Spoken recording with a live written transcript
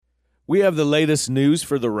We have the latest news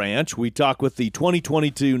for the ranch. We talk with the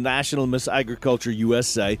 2022 National Miss Agriculture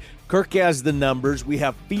USA. Kirk has the numbers. We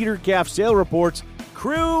have feeder calf sale reports.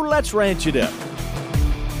 Crew, let's ranch it up.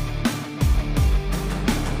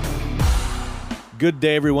 Good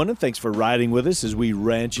day, everyone, and thanks for riding with us as we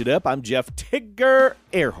ranch it up. I'm Jeff Tigger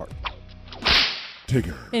Earhart.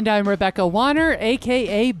 Tigger. And I'm Rebecca Warner,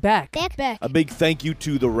 a.k.a. Beck. Beck. A big thank you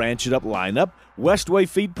to the Ranch It Up lineup, Westway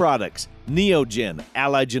Feed Products, Neogen,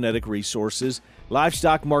 Allied Genetic Resources,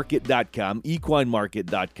 LivestockMarket.com,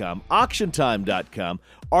 EquineMarket.com, AuctionTime.com,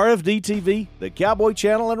 RFD TV, the Cowboy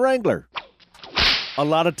Channel, and Wrangler. A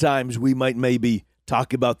lot of times we might maybe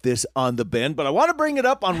talk about this on the bend, but I want to bring it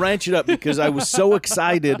up on Ranch It Up because I was so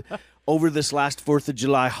excited over this last 4th of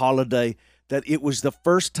July holiday that it was the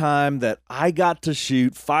first time that I got to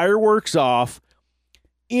shoot fireworks off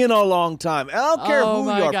in a long time. And I don't care who you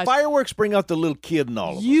are. Gosh. Fireworks bring out the little kid in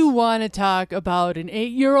all of us. You want to talk about an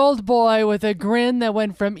 8-year-old boy with a grin that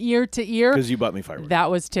went from ear to ear? Because you bought me fireworks.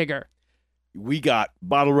 That was Tigger. We got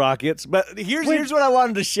bottle rockets. But here's what I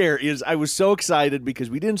wanted to share is I was so excited because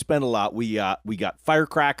we didn't spend a lot. We got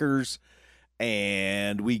firecrackers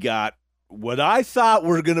and we got what I thought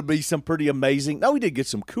were going to be some pretty amazing. Now, we did get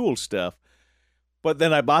some cool stuff. But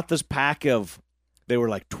then I bought this pack of, they were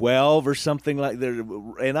like 12 or something like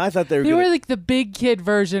that, and I thought they were like the big kid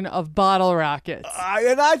version of bottle rockets.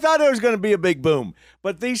 And I thought it was going to be a big boom.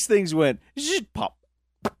 But these things went, pop,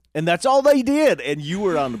 and that's all they did. And you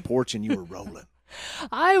were on the porch and you were rolling.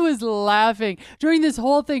 I was laughing during this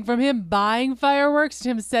whole thing, from him buying fireworks to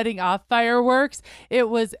him setting off fireworks. It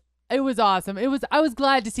was awesome. I was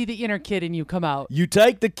glad to see the inner kid in you come out. You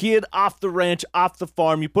take the kid off the ranch, off the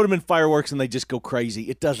farm, you put them in fireworks, and they just go crazy.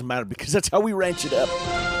 It doesn't matter because that's how we ranch it up.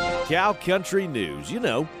 Cow country news. You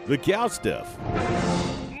know, the cow stuff.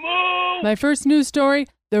 My first news story,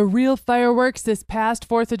 the real fireworks this past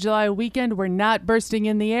 4th of July weekend were not bursting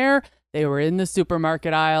in the air. They were in the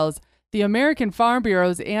supermarket aisles. The American Farm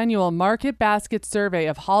Bureau's annual Market Basket Survey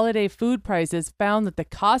of holiday food prices found that the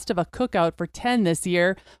cost of a cookout for 10 this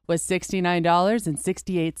year was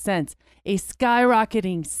 $69.68, a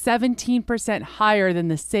skyrocketing 17% higher than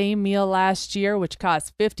the same meal last year, which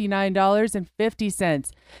cost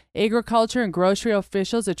 $59.50. Agriculture and grocery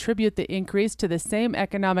officials attribute the increase to the same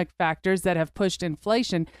economic factors that have pushed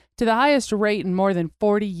inflation to the highest rate in more than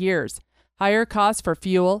 40 years. Higher costs for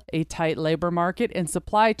fuel, a tight labor market, and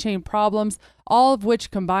supply chain problems, all of which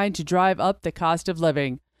combine to drive up the cost of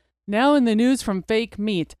living. Now in the news from fake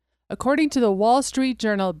meat. According to the Wall Street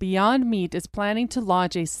Journal, Beyond Meat is planning to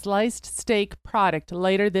launch a sliced steak product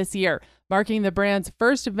later this year, marking the brand's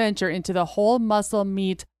first venture into the whole muscle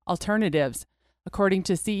meat alternatives. According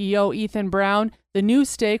to CEO Ethan Brown, the new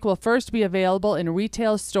steak will first be available in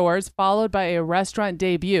retail stores, followed by a restaurant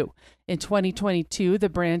debut. In 2022, the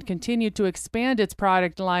brand continued to expand its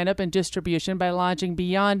product lineup and distribution by launching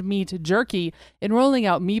Beyond Meat Jerky and rolling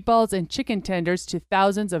out meatballs and chicken tenders to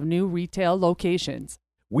thousands of new retail locations.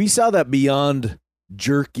 We saw that Beyond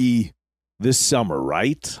Jerky this summer,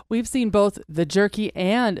 right? We've seen both the jerky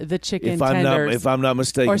and the chicken tenders. If I'm not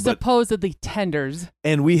mistaken. Or supposedly tenders.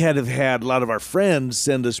 And we had a lot of our friends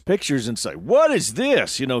send us pictures and say, what is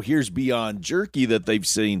this? You know, here's Beyond Jerky that they've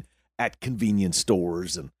seen at convenience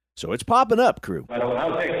stores. And so it's popping up, crew.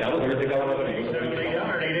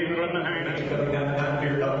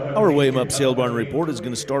 Our Weigh 'em Up Sale Barn Report is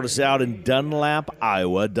going to start us out in Dunlap,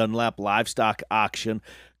 Iowa, Dunlap Livestock Auction.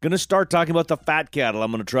 Going to start talking about the fat cattle.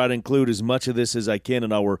 I'm going to try to include as much of this as I can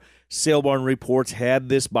in our Sale Barn Reports. Had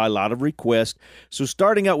this by a lot of requests. So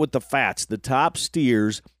starting out with the fats, the top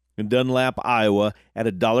steers in Dunlap, Iowa at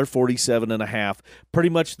 $1.47.5. Pretty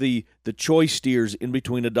much the choice steers in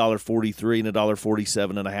between $1.43 and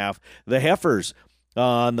 $1.47.5. The heifers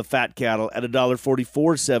on the fat cattle at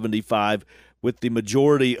 $1.44.75, with the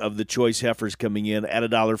majority of the choice heifers coming in at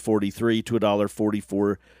 $1.43 to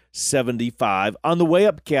 $1.44.75. On the way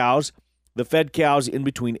up cows, the fed cows in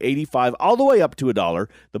between $85 all the way up to $1.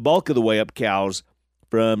 The bulk of the way up cows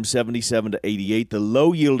from $77 to $88. The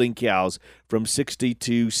low yielding cows from $60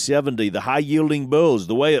 to $70. The high yielding bulls,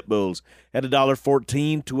 the way up bulls, at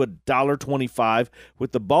 $1.14 to $1.25,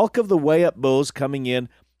 with the bulk of the way up bulls coming in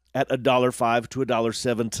at $1.05 to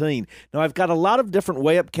 $1.17. Now, I've got a lot of different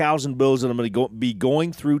weigh-up cows and bulls that I'm going to be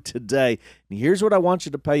going through today. And here's what I want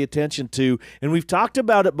you to pay attention to, and we've talked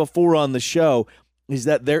about it before on the show, is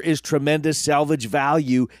that there is tremendous salvage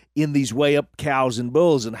value in these weigh-up cows and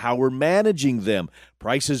bulls and how we're managing them.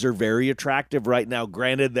 Prices are very attractive right now.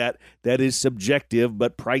 Granted, that is subjective,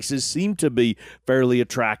 but prices seem to be fairly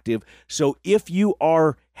attractive. So if you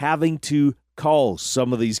are having to cull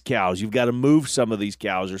some of these cows. You've got to move some of these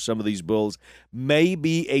cows or some of these bulls. May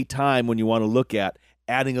be a time when you want to look at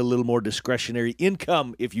adding a little more discretionary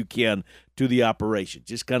income, if you can, to the operation.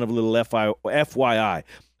 Just kind of a little FYI.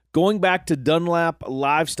 Going back to Dunlap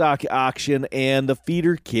Livestock Auction and the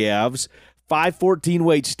feeder calves, 514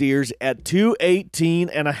 weight steers at 218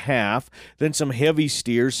 and a half. Then some heavy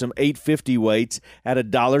steers, some 850 weights at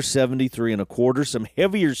 $1.73 and a quarter. Some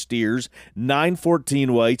heavier steers,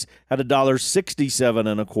 914 weights at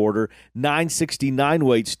 $1.67 and a quarter. 969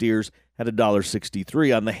 weight steers at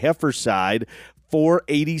 $1.63. On the heifer side,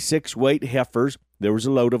 486 weight heifers. There was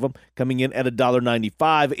a load of them coming in at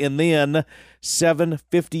 $1.95, and then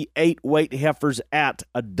 758 weight heifers at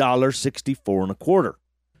 $1.64 and a quarter.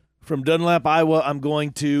 From Dunlap, Iowa, I'm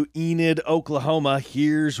going to Enid, Oklahoma.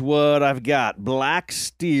 Here's what I've got. Black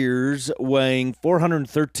steers weighing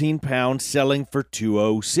 413 pounds, selling for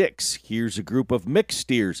 $206. Here's a group of mixed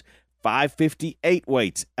steers, 558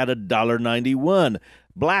 weights at $1.91.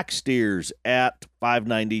 Black steers at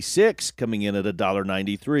 $5.96, coming in at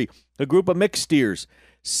 $1.93. A group of mixed steers,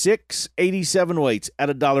 687 weights at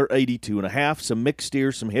 $1.82 and a half. Some mixed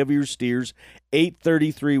steers, some heavier steers,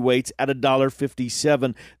 833 weights at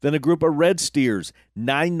 $1.57. Then a group of red steers,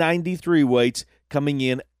 993 weights, coming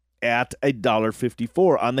in at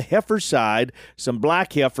 $1.54. On the heifer side, some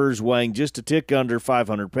black heifers weighing just a tick under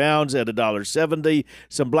 500 pounds at $1.70.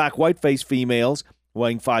 Some black whiteface females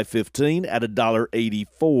weighing 515 at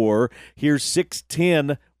 $1.84. Here's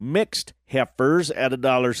 610 mixed heifers at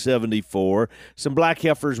 $1.74. Some black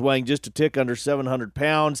heifers weighing just a tick under 700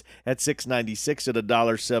 pounds at $696 at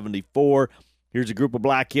 $1.74. Here's a group of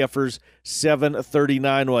black heifers,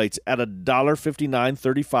 739 weights at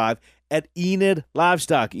 $1.59.35 at Enid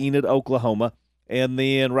Livestock, Enid, Oklahoma. And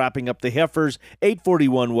then wrapping up the heifers,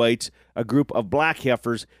 841 weights, a group of black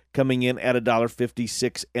heifers coming in at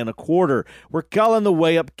 $1.56 and a quarter. We're culling the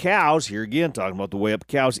weigh-up cows, here again talking about the weigh-up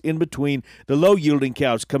cows, in between the low-yielding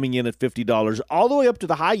cows coming in at $50, all the way up to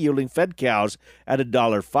the high-yielding fed cows at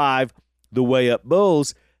 $1.05. The weigh-up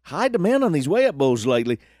bulls, high demand on these weigh-up bulls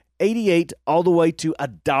lately, 88 all the way to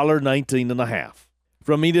 $1.19 and a half.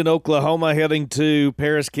 From Eden, Oklahoma, heading to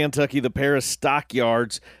Paris, Kentucky, the Paris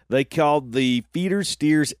stockyards, they called the feeder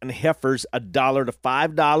steers and heifers $1 to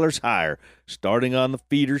 $5 higher, starting on the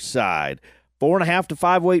feeder side. 4.5 to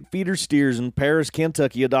 5 weight feeder steers in Paris,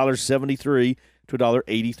 Kentucky, $1.73 to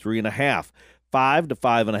 $1.83 and a half. 5 to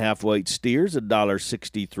 5.5 weight steers,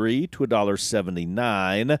 $1.63 to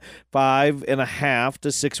 $1.79. 5.5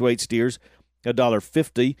 to 6 weight steers,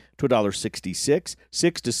 $1.50 to $1.66.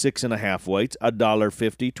 6 to 6.5 weights,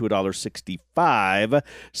 $1.50 to $1.65.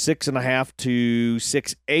 6.5 to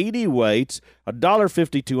 680 weights,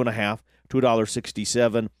 $1.52.5 to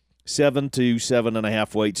 $1.67. 7 to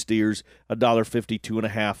 7.5 weight steers,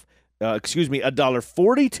 $1.52.5.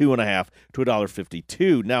 $1.42.5 to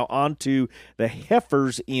 $1.52. Now on to the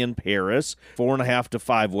heifers in Paris, 4.5 to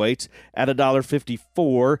 5 weights at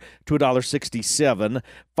 $1.54 to $1.67.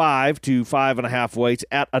 5 to 5.5 weights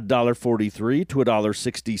at $1.43 to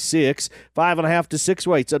 $1.66. 5.5 to 6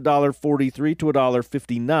 weights, $1.43 to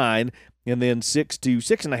 $1.59, and then 6 to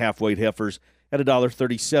 6.5 weight heifers at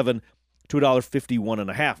 $1.37 to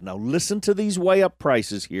 $1.51.5. Now listen to these weigh-up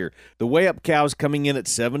prices here. The weigh-up cows coming in at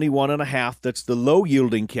 $71.5. That's the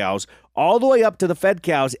low-yielding cows, all the way up to the fed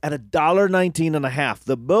cows at $1.19.5.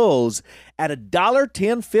 The bulls at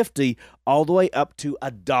 $1.10.50, all the way up to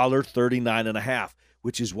 $1.39.5.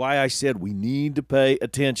 Which is why I said we need to pay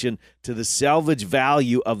attention to the salvage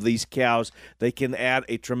value of these cows. They can add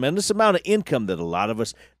a tremendous amount of income that a lot of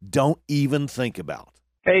us don't even think about.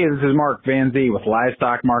 Hey, this is Mark Van Zee with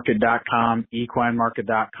LivestockMarket.com,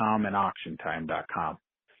 EquineMarket.com, and AuctionTime.com.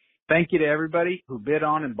 Thank you to everybody who bid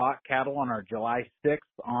on and bought cattle on our July 6th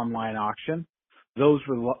online auction. Those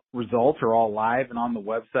results are all live and on the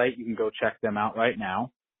website. You can go check them out right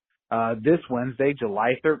now. This Wednesday,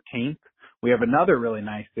 July 13th, we have another really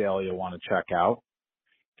nice sale you'll want to check out.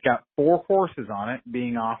 It's got 4 horses on it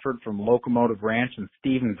being offered from Locomotive Ranch in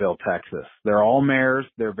Stephenville, Texas. They're all mares.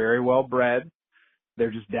 They're very well bred. They're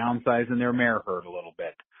just downsizing their mare herd a little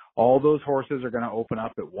bit. All those horses are going to open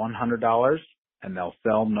up at $100, and they'll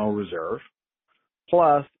sell no reserve.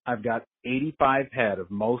 Plus, I've got 85 head of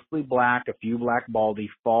mostly black, a few black baldy,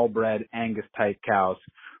 fall-bred Angus-type cows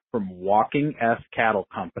from Walking S Cattle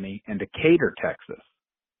Company in Decatur, Texas.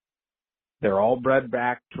 They're all bred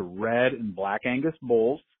back to red and black Angus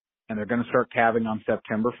bulls, and they're going to start calving on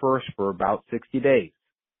September 1st for about 60 days.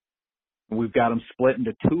 We've got them split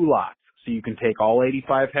into 2 lots. So you can take all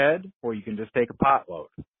 85 head, or you can just take a pot load.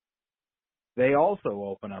 They also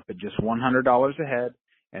open up at just $100 a head,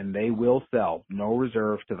 and they will sell, no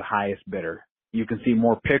reserve, to the highest bidder. You can see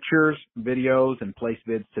more pictures, videos, and place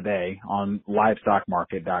bids today on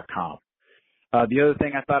livestockmarket.com. The other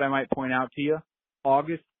thing I thought I might point out to you,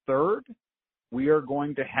 August 3rd, we are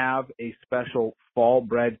going to have a special fall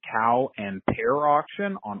bred cow and pair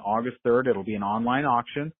auction on August 3rd. It'll be an online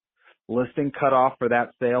auction. Listing cutoff for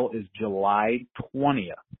that sale is July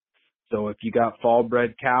 20th. So if you got fall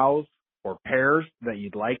bred cows or pairs that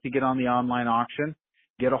you'd like to get on the online auction,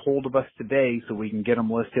 get a hold of us today so we can get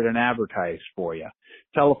them listed and advertised for you.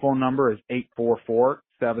 Telephone number is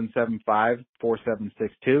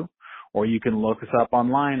 844-775-4762, or you can look us up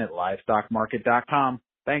online at livestockmarket.com.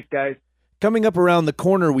 Thanks, guys. Coming up around the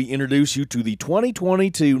corner, we introduce you to the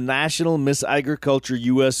 2022 National Miss Agriculture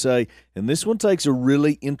USA, and this one takes a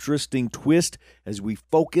really interesting twist as we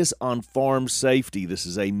focus on farm safety. This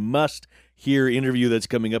is a must-hear interview that's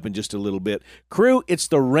coming up in just a little bit. Crew, it's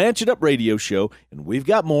the Ranch It Up radio show, and we've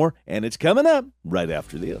got more, and it's coming up right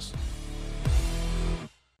after this.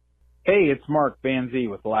 Hey, it's Mark Van Zee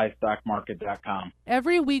with livestockmarket.com.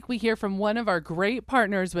 Every week we hear from one of our great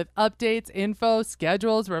partners with updates, info,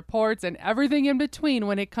 schedules, reports, and everything in between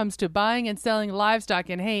when it comes to buying and selling livestock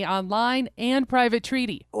and hay online and private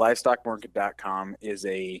treaty. Livestockmarket.com is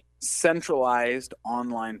a centralized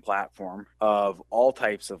online platform of all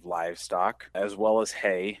types of livestock, as well as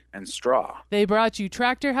hay and straw. They brought you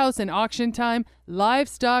Tractor House and Auction Time,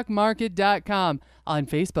 livestockmarket.com, on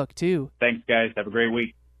Facebook too. Thanks, guys. Have a great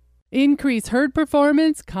week. Increase herd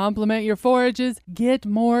performance, complement your forages, get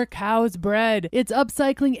more cows bred. It's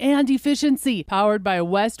upcycling and efficiency, powered by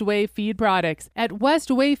Westway Feed Products. At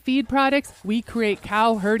Westway Feed Products, we create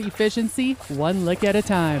cow herd efficiency one lick at a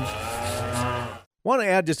time. Want to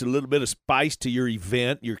add just a little bit of spice to your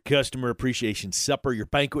event, your customer appreciation supper, your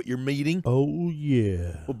banquet, your meeting? Oh,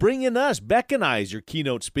 yeah. Well, bring in us, Beck and I, as your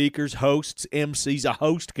keynote speakers, hosts, MCs, a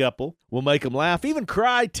host couple. We'll make them laugh, even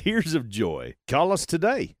cry tears of joy. Call us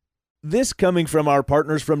today. This coming from our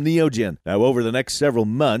partners from Neogen. Now, over the next several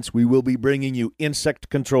months, we will be bringing you insect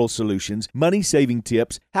control solutions, money-saving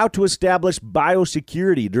tips, how to establish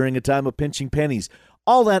biosecurity during a time of pinching pennies,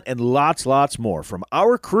 all that and lots more from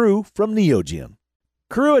our crew from Neogen.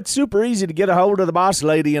 Crew, it's super easy to get a hold of the boss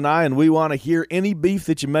lady and I, and we want to hear any beef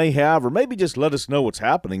that you may have, or maybe just let us know what's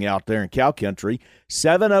happening out there in cow country.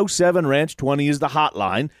 707-RANCH-20 is the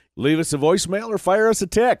hotline. Leave us a voicemail or fire us a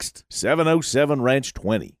text.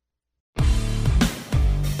 707-RANCH-20.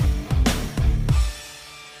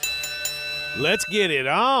 Let's get it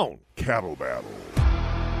on. Cattle battle.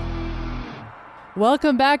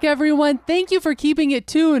 Welcome back, everyone. Thank you for keeping it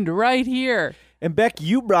tuned right here. And Beck,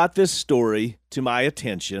 you brought this story to my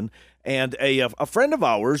attention, and a friend of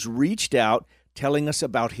ours reached out telling us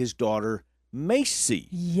about his daughter, Macy.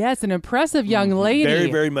 Yes, an impressive young lady.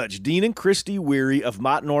 Very, very much. Dean and Christy Weary of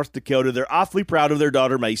Mott, North Dakota. They're awfully proud of their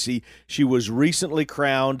daughter, Macy. She was recently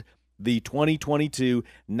crowned the 2022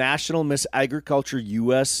 National Miss Agriculture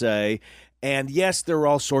USA. And yes, there were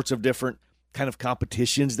all sorts of different kind of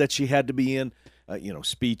competitions that she had to be in,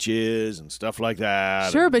 speeches and stuff like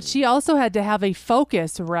that. Sure, but she also had to have a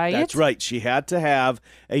focus, right? That's right. She had to have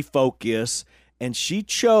a focus, and she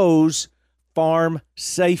chose farm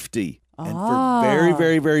safety. And for very,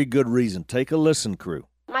 very, very good reason. Take a listen, crew.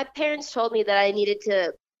 My parents told me that I needed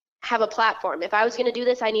to have a platform. If I was going to do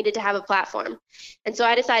this, I needed to have a platform. And so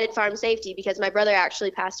I decided farm safety because my brother actually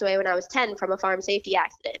passed away when I was 10 from a farm safety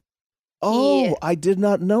accident. Oh, I did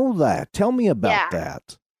not know that. Tell me about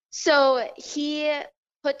that. So he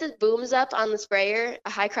put the booms up on the sprayer, a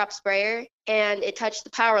high crop sprayer, and it touched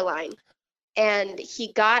the power line. And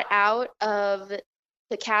he got out of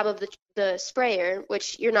the cab of the sprayer,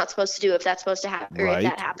 which you're not supposed to do if that's supposed to happen, or if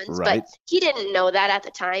that happens. Right. But he didn't know that at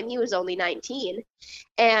the time. He was only 19.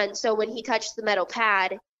 And so when he touched the metal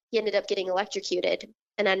pad, he ended up getting electrocuted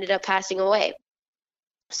and ended up passing away.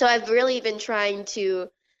 So I've really been trying to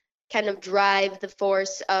kind of drive the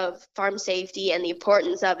force of farm safety and the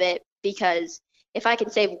importance of it, because if I can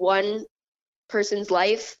save one person's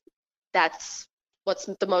life, that's what's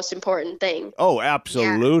the most important thing. Oh,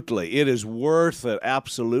 absolutely. Yeah. It is worth it.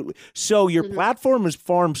 Absolutely. So your platform is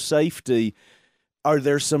farm safety. Are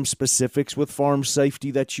there some specifics with farm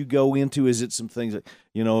safety that you go into? Is it some things that,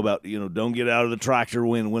 about, don't get out of the tractor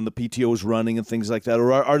when the PTO is running and things like that?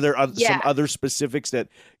 Or are there some other specifics that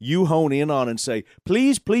you hone in on and say,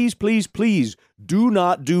 please, please, please, please do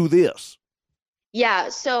not do this? Yeah.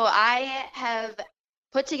 So I have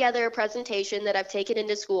put together a presentation that I've taken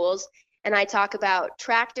into schools, and I talk about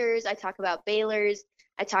tractors, I talk about balers,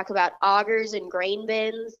 I talk about augers and grain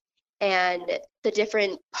bins, and the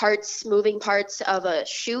different parts, moving parts of a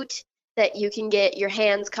chute that you can get your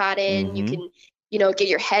hands caught in. You can get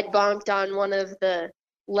your head bonked on one of the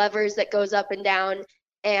levers that goes up and down,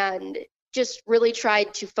 and just really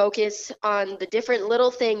tried to focus on the different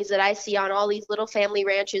little things that I see on all these little family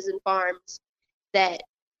ranches and farms that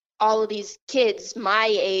all of these kids my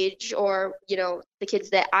age, or, the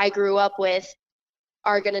kids that I grew up with,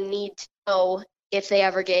 are going to need to know if they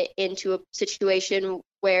ever get into a situation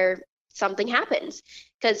where something happens.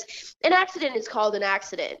 Because an accident is called an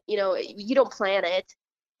accident. You don't plan it.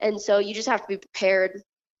 And so you just have to be prepared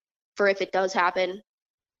for if it does happen.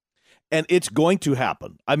 And it's going to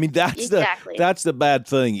happen. I mean, that's the bad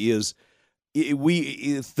thing is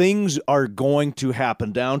things are going to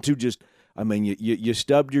happen down to just, I mean, you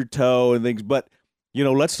stubbed your toe and things, but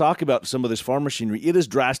let's talk about some of this farm machinery. It has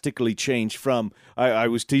drastically changed from, I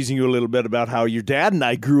was teasing you a little bit about how your dad and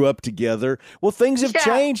I grew up together. Well, things have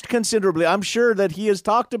changed considerably. I'm sure that he has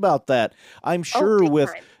talked about that. I'm sure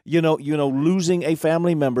with, losing a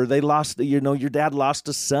family member, they lost, your dad lost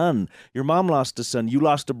a son, your mom lost a son, you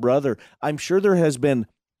lost a brother. I'm sure there has been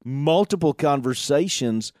multiple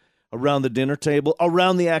conversations around the dinner table,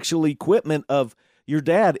 around the actual equipment of your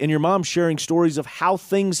dad and your mom sharing stories of how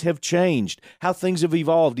things have changed, how things have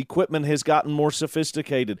evolved. Equipment has gotten more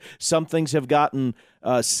sophisticated. Some things have gotten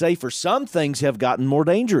safer. Some things have gotten more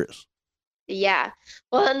dangerous. Yeah.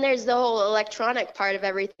 Well, and there's the whole electronic part of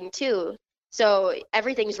everything too. So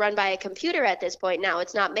everything's run by a computer at this point now.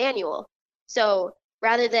 It's not manual. So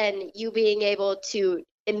rather than you being able to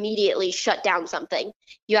immediately shut down something,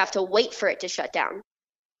 you have to wait for it to shut down.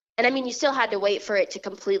 And I mean, you still had to wait for it to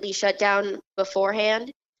completely shut down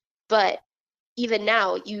beforehand, but even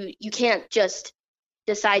now, you can't just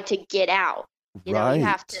decide to get out. You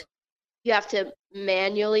have to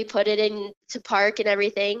manually put it into park and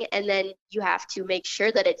everything, and then you have to make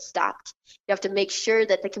sure that it's stopped. You have to make sure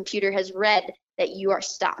that the computer has read that you are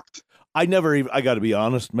stopped. I got to be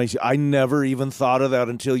honest, Macy, I never even thought of that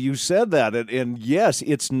until you said that. And yes,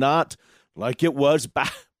 it's not like it was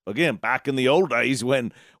back in the old days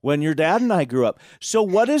when your dad and I grew up. So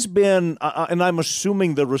what has been, and I'm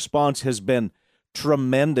assuming the response has been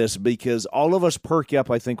tremendous, because all of us perk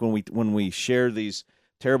up, I think, when we share these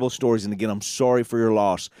terrible stories. And again, I'm sorry for your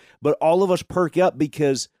loss, but all of us perk up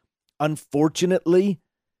because, unfortunately,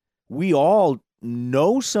 we all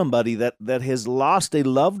know somebody that has lost a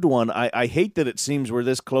loved one. I hate that it seems we're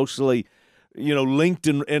this closely linked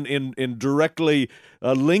and directly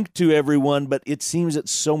linked to everyone, but it seems that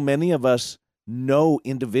so many of us know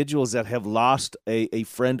individuals that have lost a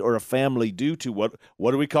friend or a family due to what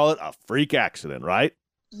do we call it? A freak accident, right?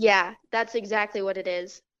 Yeah, that's exactly what it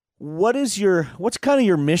is. What's kind of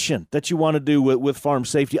your mission that you want to do with farm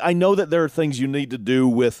safety? I know that there are things you need to do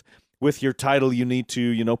with your title. You need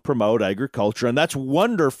to, promote agriculture, and that's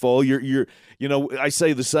wonderful. You're I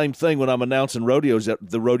say the same thing when I'm announcing rodeos, that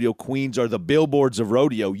the rodeo queens are the billboards of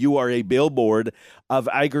rodeo. You are a billboard of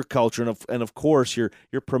agriculture, and of course you're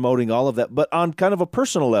promoting all of that. But on kind of a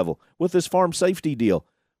personal level with this farm safety deal,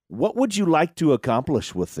 what would you like to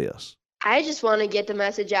accomplish with this? I just want to get the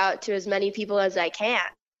message out to as many people as I can.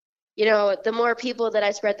 The more people that I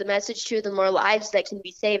spread the message to, the more lives that can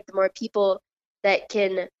be saved, the more people that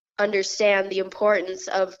can understand the importance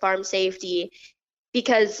of farm safety,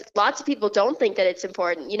 because lots of people don't think that it's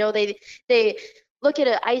important. They look at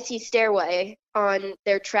an icy stairway on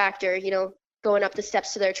their tractor, going up the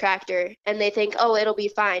steps to their tractor, and they think, oh, it'll be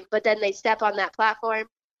fine. But then they step on that platform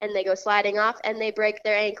and they go sliding off and they break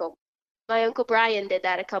their ankle. My Uncle Brian did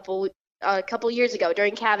that a couple years ago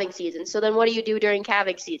during calving season. So then what do you do during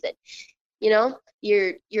calving season?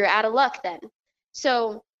 You're out of luck then.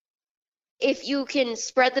 So if you can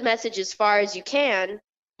spread the message as far as you can,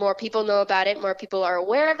 more people know about it, more people are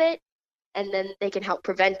aware of it, and then they can help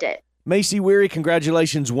prevent it. Macy Weary,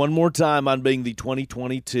 congratulations one more time on being the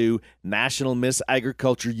 2022 National Miss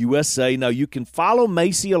Agriculture USA. Now, you can follow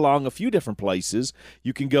Macy along a few different places.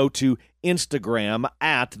 You can go to Instagram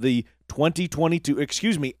at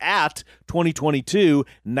 2022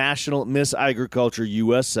 National Miss Agriculture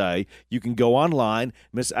USA. You can go online,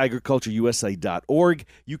 missagricultureusa.org.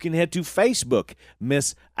 You can head to Facebook,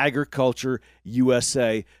 Miss Agriculture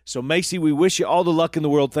USA. So, Macy, we wish you all the luck in the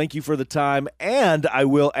world. Thank you for the time. And I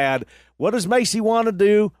will add, what does Macy want to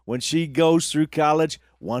do when she goes through college?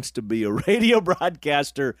 Wants to be a radio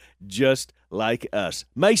broadcaster just like us.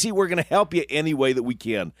 Macy, we're going to help you any way that we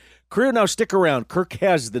can. Crew, now stick around. Kirk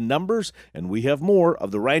has the numbers, and we have more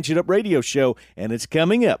of the Ranch It Up radio show, and it's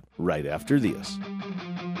coming up right after this.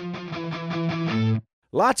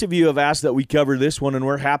 Lots of you have asked that we cover this one, and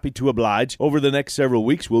we're happy to oblige. Over the next several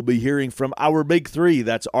weeks, we'll be hearing from our big three.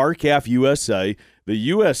 That's R-CALF USA, the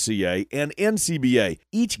USCA, and NCBA,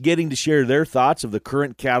 each getting to share their thoughts of the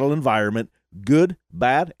current cattle environment good,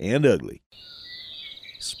 bad, and ugly.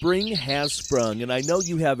 Spring has sprung, and I know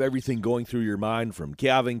you have everything going through your mind from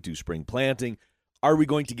calving to spring planting. Are we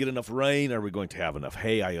going to get enough rain? Are we going to have enough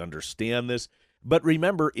hay? I understand this. But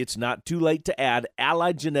remember, it's not too late to add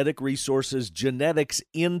Allied Genetic Resources genetics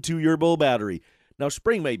into your bull battery. Now,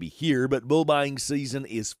 spring may be here, but bull buying season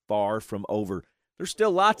is far from over. There's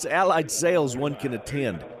still lots of Allied sales one can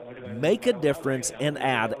attend. Make a difference and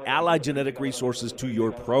add Allied Genetic Resources to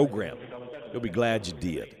your program. You'll be glad you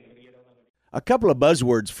did. A couple of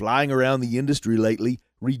buzzwords flying around the industry lately.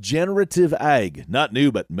 Regenerative ag. Not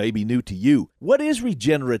new, but maybe new to you. What is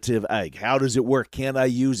regenerative ag? How does it work? Can I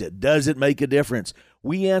use it? Does it make a difference?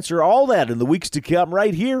 We answer all that in the weeks to come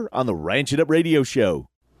right here on the Ranch It Up Radio Show.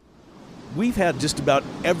 We've had just about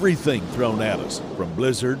everything thrown at us, from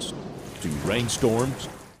blizzards to rainstorms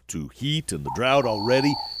to heat and the drought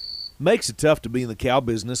already. Makes it tough to be in the cow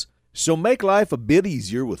business. So make life a bit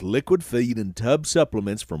easier with liquid feed and tub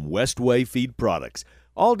supplements from Westway Feed Products,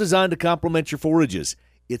 all designed to complement your forages.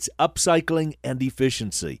 It's upcycling and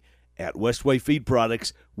efficiency. At Westway Feed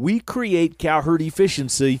Products, we create cow herd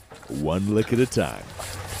efficiency one lick at a time.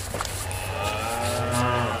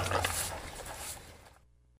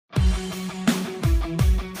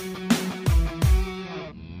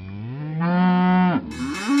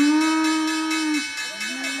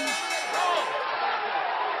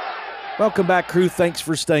 Welcome back, crew. Thanks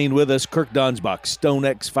for staying with us. Kirk Donsbach,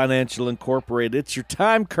 StoneX Financial Incorporated. It's your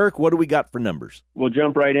time, Kirk. What do we got for numbers? We'll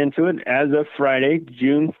jump right into it. As of Friday,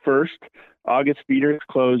 June 1st, August feeders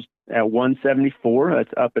closed at $174.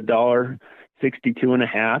 That's up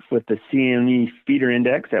 $1.62.5, with the CME feeder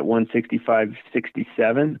index at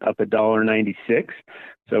 165.67, up $1.96.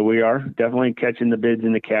 So we are definitely catching the bids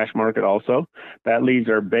in the cash market also. That leaves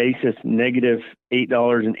our basis negative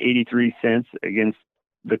 $8.83 against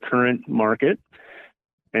the current market.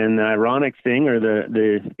 And the ironic thing, or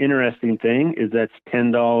the interesting thing, is that's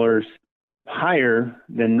 $10 higher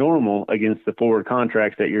than normal against the forward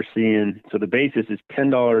contracts that you're seeing. So the basis is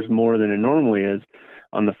 $10 more than it normally is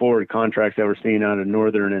on the forward contracts that we're seeing out of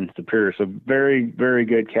Northern and Superior. So very, very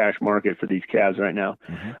good cash market for these calves right now.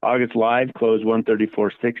 Mm-hmm. August live closed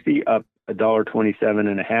 134.60, up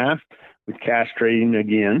 $1.27.5, with cash trading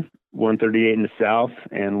again 138 in the south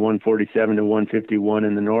and 147 to 151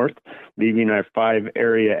 in the north, leaving our 5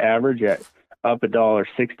 area average at up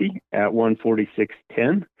 $1.60 at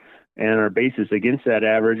 146.10, and our basis against that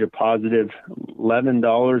average a positive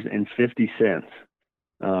 $11.50.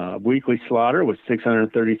 Weekly slaughter was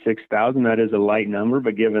 636,000. That is a light number,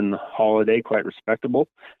 but given the holiday, quite respectable,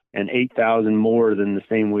 and 8,000 more than the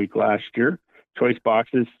same week last year. Choice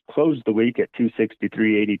boxes closed the week at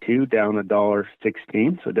 $263.82, down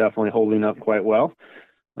 $1.16, so definitely holding up quite well.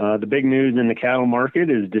 The big news in the cattle market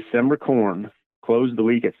is December corn closed the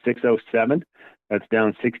week at $6.07. That's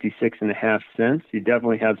down 66.5 cents. You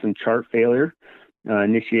definitely have some chart failure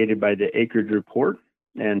initiated by the acreage report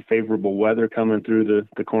and favorable weather coming through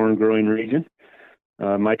the corn growing region.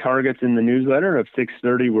 My targets in the newsletter of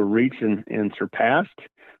 630 were reached and surpassed,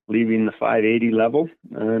 leaving the 580 level.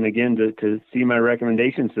 And again, to see my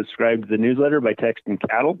recommendations, subscribe to the newsletter by texting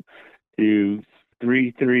cattle to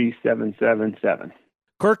 33777.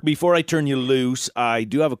 Kirk, before I turn you loose, I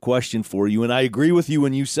do have a question for you, and I agree with you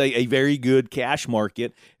when you say a very good cash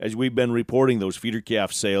market, as we've been reporting those feeder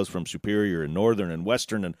calf sales from Superior and Northern and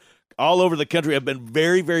Western and all over the country have been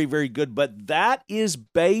very, very, very good, but that is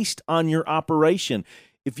based on your operation.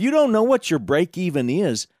 If you don't know what your break even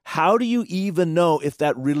is, how do you even know if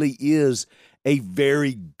that really is a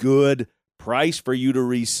very good price for you to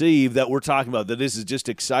receive that we're talking about, that this is just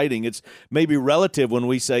exciting? It's maybe relative when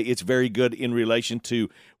we say it's very good in relation to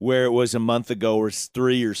where it was a month ago or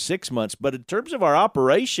 3 or 6 months. But in terms of our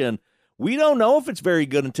operation, we don't know if it's very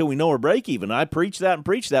good until we know our break even. I preach that,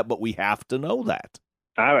 but we have to know that.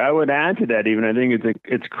 I would add to that even. I think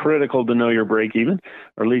it's critical to know your break even,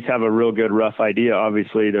 or at least have a real good rough idea.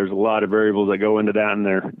 Obviously, there's a lot of variables that go into that, and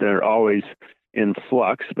they're always in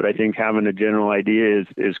flux. But I think having a general idea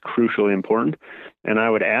is crucially important. And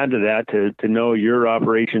I would add to that to know your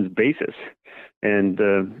operations basis, and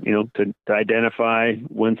to identify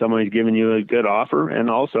when somebody's giving you a good offer,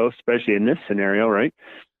 and also, especially in this scenario, right,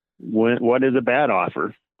 what is a bad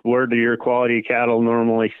offer? Where do your quality cattle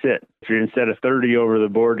normally sit? If you're instead of 30 over the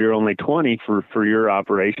board, you're only 20 for your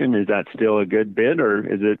operation. Is that still a good bid, or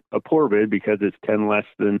is it a poor bid because it's 10 less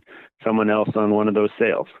than someone else on one of those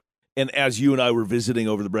sales? And as you and I were visiting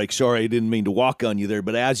over the break, sorry, I didn't mean to walk on you there,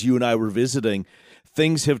 but as you and I were visiting,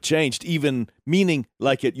 things have changed, even meaning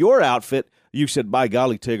like at your outfit, you said, by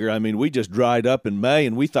golly, Tigger, I mean, we just dried up in May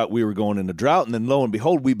and we thought we were going in a drought. And then lo and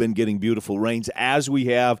behold, we've been getting beautiful rains as we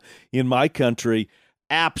have in my country.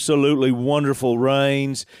 Absolutely wonderful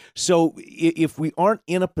rains. So if we aren't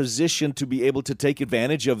in a position to be able to take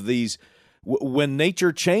advantage of these, when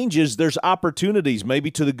nature changes, there's opportunities,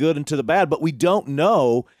 maybe to the good and to the bad, but we don't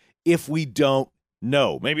know if we don't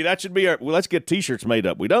know. Maybe that should be our, well, let's get T-shirts made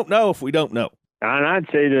up. We don't know if we don't know. And I'd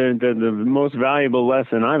say the most valuable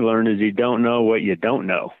lesson I've learned is you don't know what you don't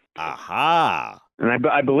know. Aha. And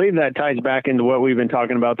I believe that ties back into what we've been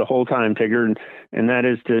talking about the whole time, Tigger, and that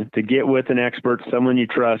is to get with an expert, someone you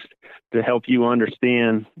trust, to help you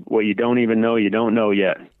understand what you don't even know you don't know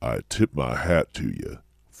yet. I tip my hat to you,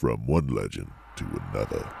 from one legend to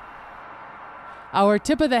another. Our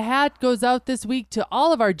tip of the hat goes out this week to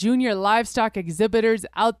all of our junior livestock exhibitors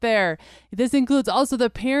out there. This includes also the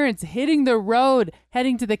parents hitting the road,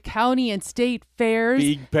 heading to the county and state fairs.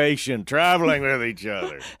 Being patient, traveling with each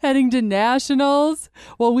other. Heading to nationals.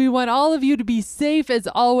 Well, we want all of you to be safe as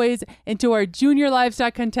always. And to our junior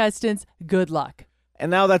livestock contestants, good luck.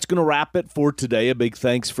 And now that's going to wrap it for today. A big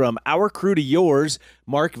thanks from our crew to yours,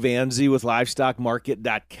 Mark Vanzi with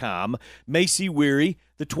LivestockMarket.com, Macy Weary,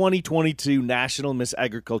 the 2022 National Miss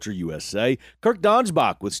Agriculture USA, Kirk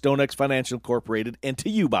Donsbach with StoneX Financial Incorporated, and to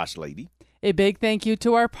you, Boss Lady. A big thank you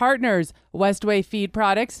to our partners, Westway Feed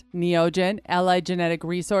Products, Neogen, Allied Genetic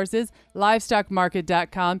Resources,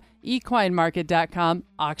 LivestockMarket.com, EquineMarket.com,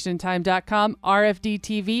 AuctionTime.com, RFD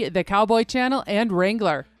TV, The Cowboy Channel, and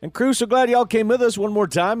Wrangler. And crew, so glad y'all came with us one more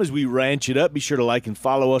time as we ranch it up. Be sure to like and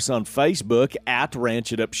follow us on Facebook at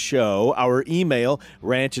Ranch It Up Show. Our email,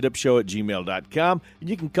 ranchitupshow@gmail.com. And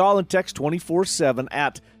you can call and text 24/7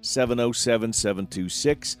 at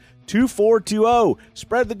 707-726-2420.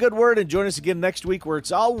 Spread the good word and join us again next week where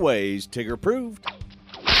it's always Tigger approved.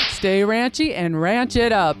 Stay ranchy and ranch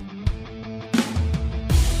it up.